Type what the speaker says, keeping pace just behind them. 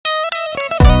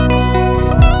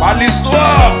BALISOA,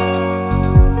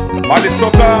 BALI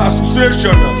Soccer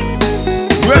Association,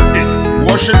 USA,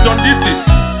 Washington DC.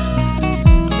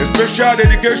 A special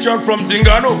dedication from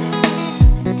Dingano.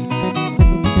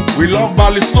 We love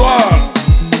BALISOA.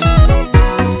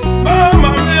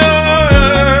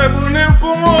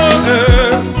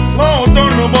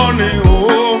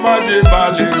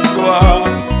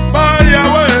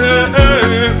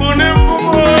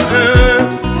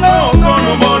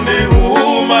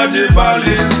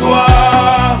 BALISOA.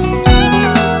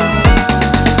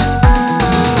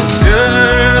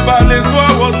 Yeah, BALISOA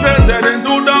was created in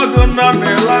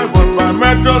 2011 by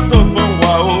Metro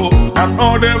Wow and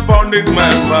all the founding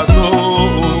members.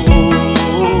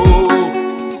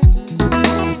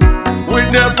 With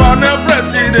the panel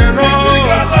president,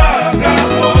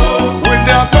 with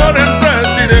the current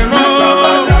president,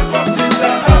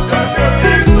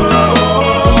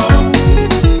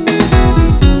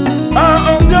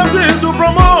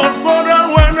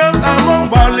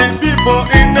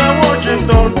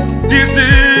 DC,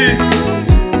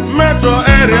 metro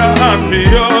area and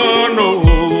beyond.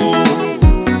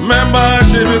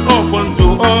 Membership is open to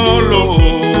all.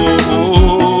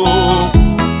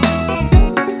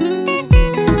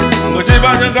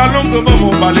 Kujiba nyangalungu bomo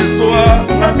BALISOA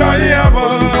nakayabo.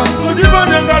 Kujiba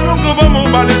nyangalungu bomo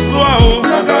BALISOA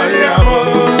nakayabo.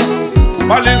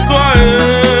 BALISOA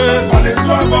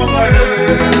BALISOA bonga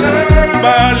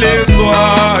BALISOA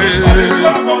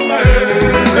BALISOA bonga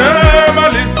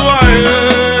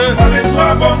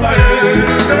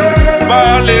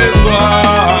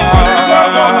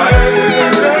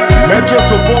Metro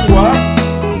Sobongwa,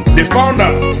 the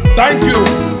founder, thank you.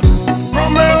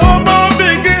 From a humble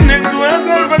beginning to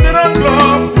enter Veteran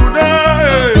Club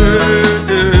today.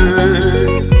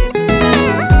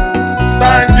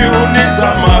 Thank you,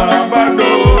 Nisama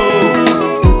Bado.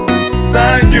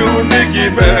 Thank you, Nikki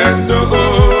Bendo.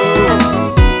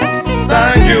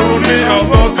 Thank you,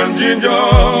 Nihabot and Ginger,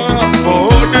 for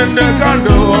holding the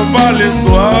candle of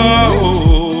BALISOA.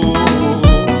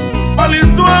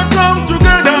 BALISOA come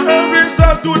together every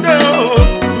Saturday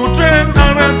to train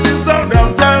and exercise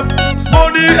themselves,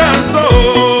 body and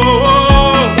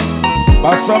soul.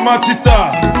 Basamatita,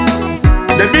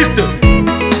 the Mister,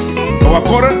 our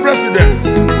current president,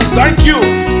 thank you.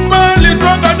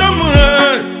 BALISOA Kadamu,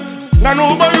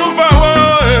 Nanuba Yufawa,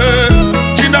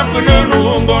 Chinakunonu,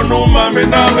 Ngono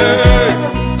Maminawe,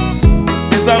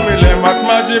 Isamile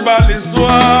Matmaji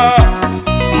BALISOA.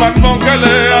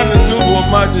 Matmonkele and Tubo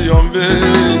Maji Yombe.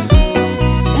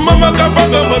 Mama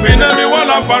Kafaka Babinami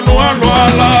Wala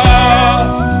Panuanuala.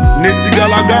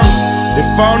 Nisigalagan, the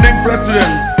founding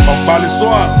president of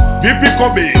BALISOA, VP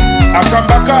Kobe,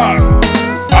 Akambaka.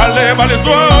 Ale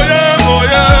BALISOA, oh yeah, oh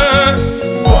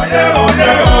yeah. Oh yeah, oh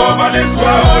yeah, oh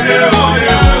BALISOA, oh yeah, oh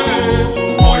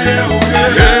yeah. Oh yeah, oh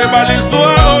yeah. Yeah,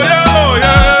 BALISOA, oh yeah, oh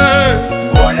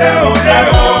yeah. Oh yeah, oh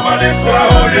yeah, oh BALISOA,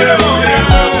 oh yeah, oh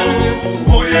yeah.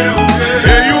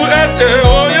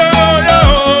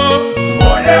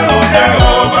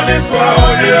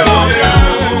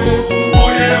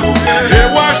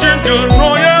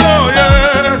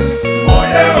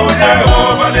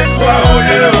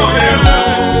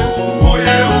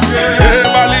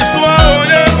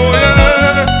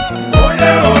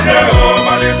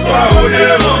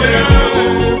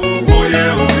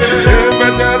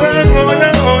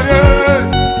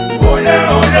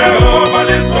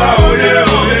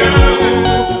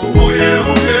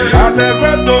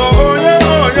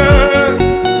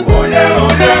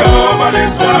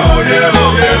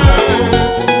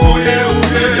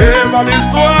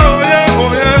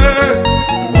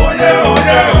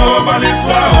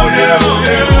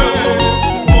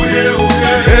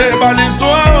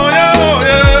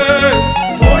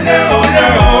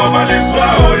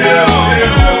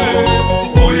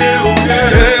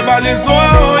 BALISOA,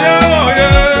 oh yeah, oh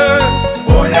yeah.